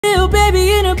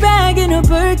a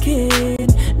Birkin.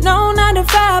 No 9 to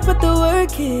 5, put the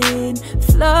work in.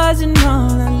 Flaws and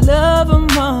all, I love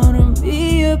them all. Don't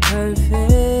be a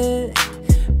perfect.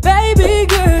 Baby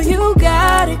girl, you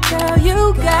got it, girl,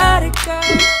 you got it, girl.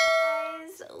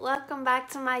 Guys, welcome back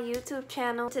to my YouTube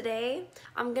channel. Today,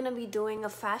 I'm gonna be doing a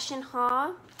fashion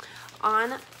haul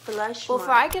on BLUSHMARK.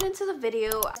 Before I get into the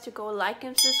video, I should go like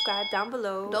and subscribe down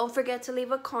below. Don't forget to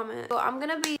leave a comment. So I'm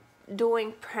gonna be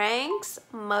doing pranks,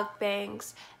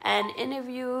 mukbangs, and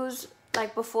interviews.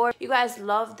 Like before, you guys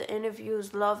loved the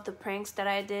interviews, loved the pranks that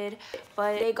I did,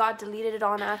 but they got deleted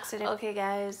on accident. Okay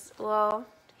guys, well,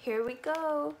 here we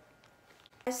go.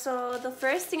 So the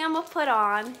first thing I'm gonna put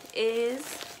on is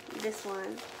this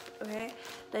one. Okay,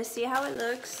 let's see how it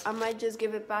looks. I might just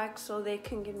give it back so they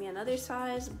can give me another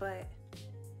size, but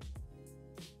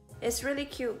it's really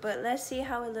cute. But let's see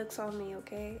how it looks on me.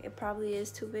 Okay, it probably is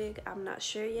too big, I'm not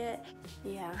sure yet.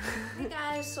 Yeah. Hey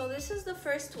guys, so this is the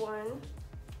first one.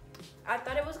 I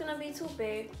thought it was gonna be too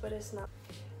big, but it's not.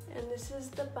 And this is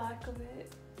the back of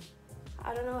it.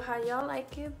 I don't know how y'all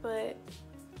like it, but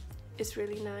it's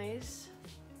really nice.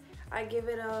 I give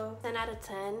it a 10 out of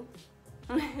 10.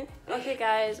 Okay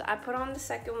guys, I put on the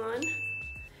second one.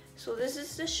 So this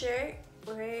is the shirt.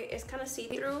 Okay, it's kind of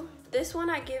see-through. This one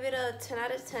I give it a 10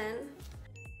 out of 10.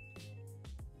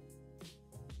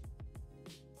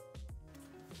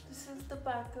 This is the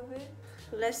back of it.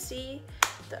 Let's see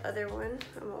the other one.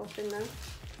 I'm gonna open them.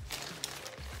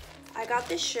 I got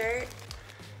this shirt.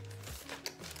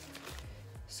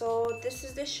 So this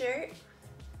is the shirt.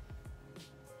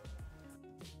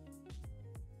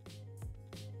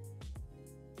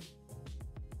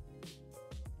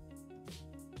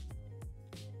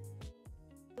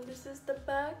 This is the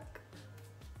back.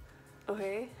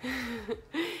 Okay.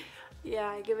 Yeah,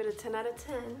 I give it a 10 out of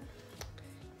 10.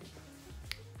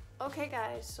 Okay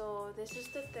guys, so this is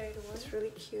the third one. It's really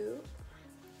cute.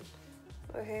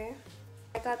 Okay.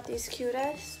 I got these cute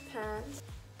ass pants.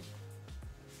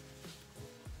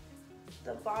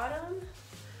 The bottom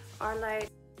are like,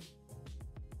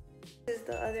 this is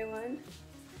the other one.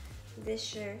 This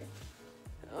shirt.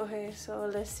 Okay, so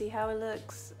let's see how it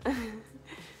looks.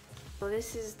 So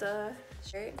this is the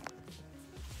shirt.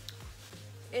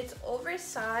 It's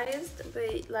oversized,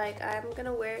 but like I'm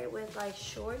gonna wear it with like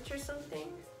shorts or something.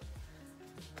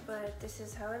 But this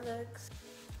is how it looks.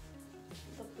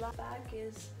 The black back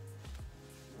is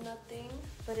nothing,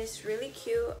 but it's really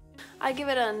cute. I give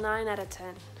it a 9 out of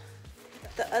 10.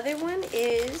 The other one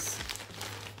is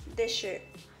this shirt.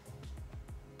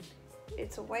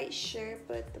 It's a white shirt,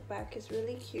 but the back is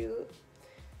really cute.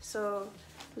 So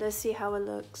let's see how it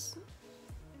looks.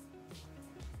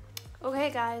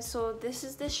 Okay guys, so this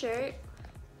is the shirt.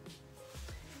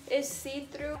 It's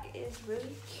see-through. It's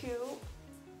really cute.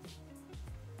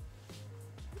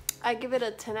 I give it a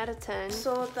 10 out of 10.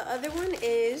 So the other one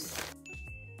is,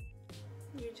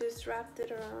 you just wrapped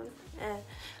it around, and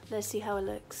let's see how it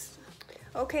looks.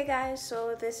 Okay guys,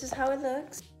 so this is how it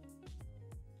looks.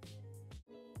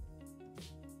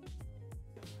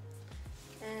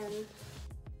 And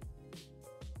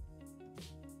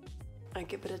I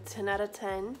give it a 10 out of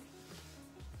 10.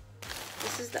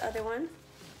 This is the other one.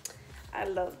 I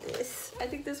love this. I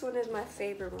think this one is my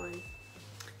favorite one.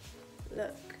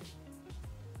 Look.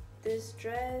 This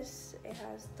dress, it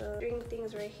has the string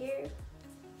things right here,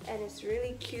 and it's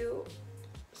really cute.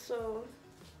 So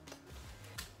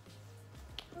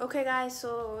okay guys,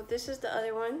 so this is the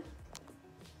other one.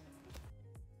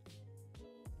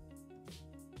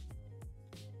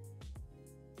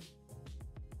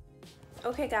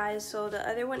 Okay guys, so the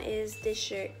other one is this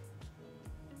shirt.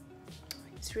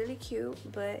 It's really cute,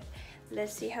 but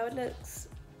let's see how it looks.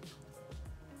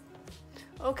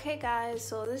 Okay guys,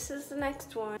 so this is the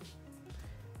next one.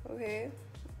 Okay,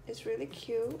 it's really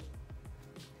cute.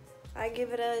 I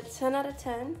give it a 10 out of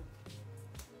 10.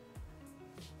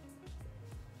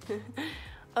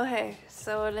 Okay,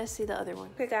 so let's see the other one.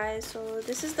 Okay guys, so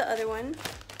this is the other one.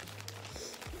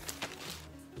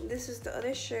 This is the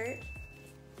other shirt.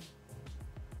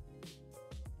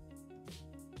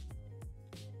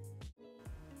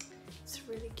 It's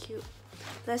really cute.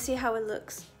 Let's see how it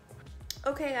looks.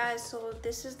 Okay guys, so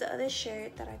this is the other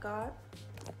shirt that I got.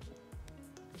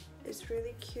 It's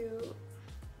really cute.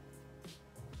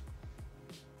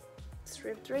 It's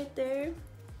ripped right there.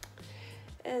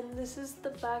 And this is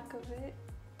the back of it.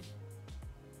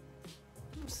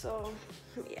 So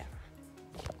yeah,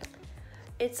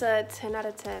 it's a 10 out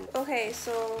of 10. Okay,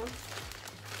 so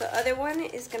the other one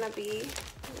is gonna be,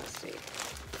 let's see.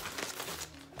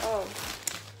 Oh,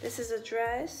 this is a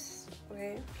dress.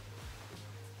 Okay.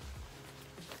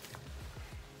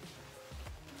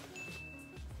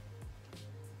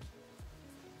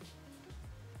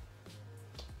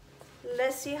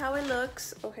 let's see how it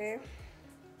looks. Okay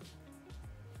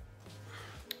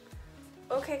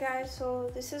guys, so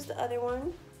this is the other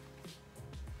one.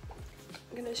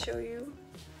 I'm gonna show you.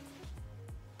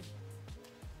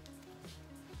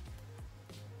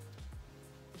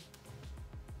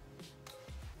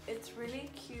 It's really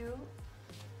cute.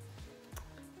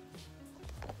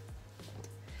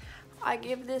 I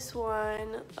give this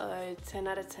one a 10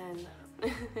 out of 10.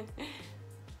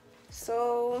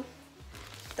 So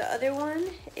the other one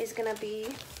is gonna be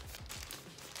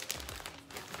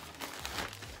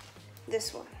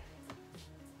this one.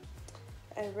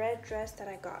 A red dress that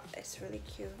I got. It's really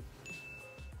cute.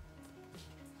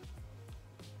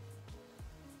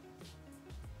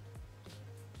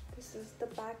 This is the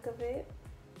back of it.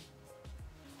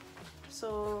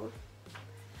 So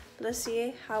let's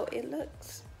see how it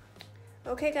looks.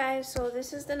 Okay guys, so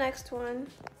this is the next one.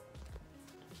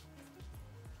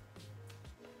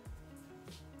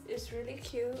 It's really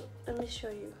cute. Let me show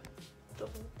you the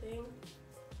whole thing.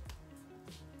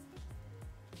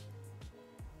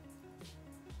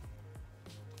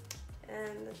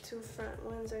 And the two front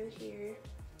ones are here.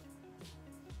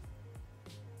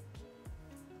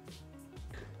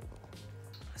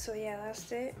 So yeah,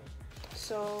 that's it.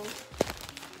 So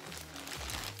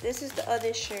this is the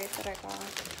other shirt that I got.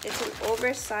 It's an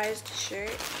oversized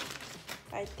shirt.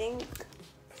 I think,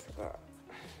 I forgot.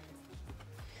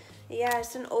 Yeah,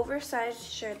 it's an oversized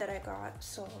shirt that I got.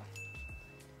 So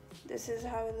this is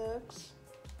how it looks.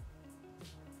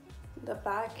 The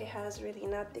back, it has really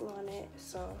nothing on it.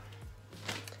 So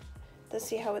let's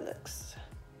see how it looks.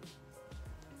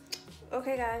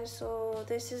 Okay guys, so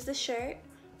this is the shirt.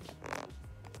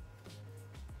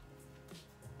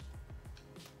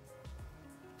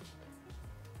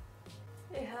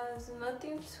 It has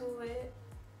nothing to it.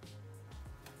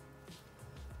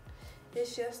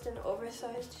 It's just an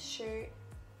oversized shirt.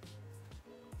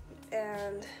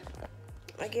 And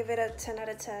I give it a 10 out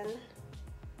of 10.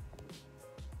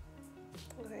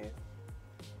 Okay.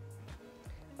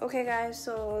 Okay guys,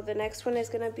 so the next one is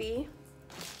gonna be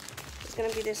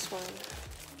this one.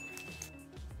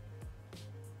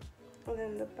 And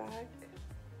then the back.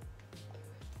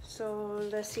 So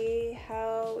let's see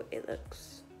how it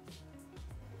looks.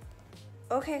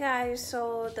 Okay guys,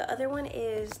 so the other one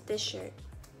is this shirt.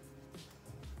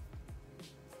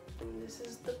 And this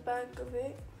is the back of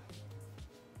it.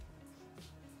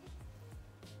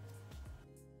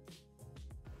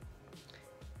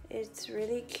 It's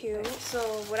really cute. So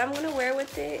what I'm gonna wear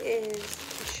with it is,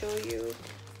 to show you,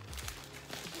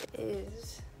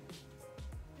 is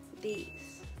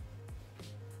these.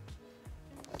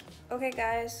 Okay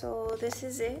guys, so this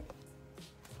is it.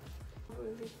 I don't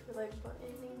really feel like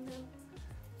buttoning them,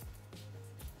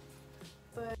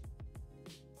 but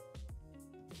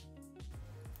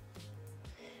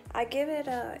I give it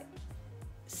a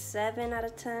 7 out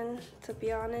of 10 to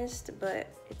be honest, but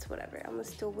it's whatever. I'm gonna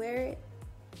still wear it.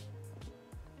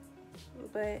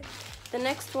 But the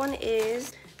next one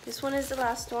is, this one is the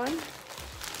last one.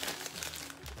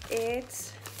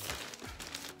 It's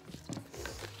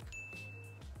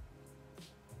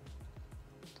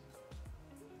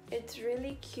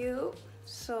really cute.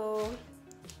 So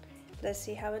let's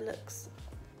see how it looks.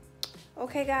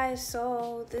 Okay guys,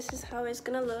 so this is how it's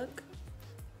gonna look.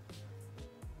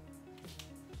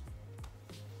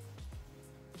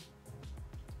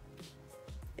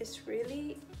 It's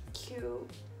really cute.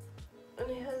 And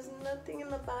it has nothing in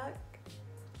the back.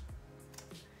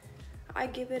 I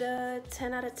give it a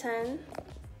 10 out of 10.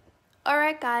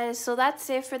 Alright guys, so that's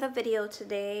it for the video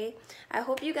today. I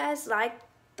hope you guys liked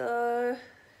the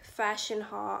fashion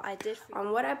haul I did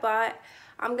on what I bought.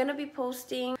 I'm gonna be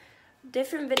posting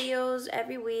different videos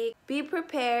every week. Be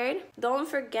prepared. Don't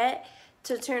forget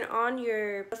to turn on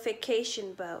your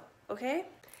notification bell, okay?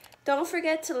 Don't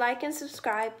forget to like and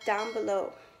subscribe down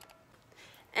below.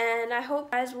 And I hope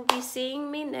you guys will be seeing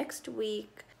me next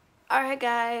week. Alright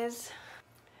guys,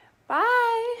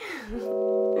 bye.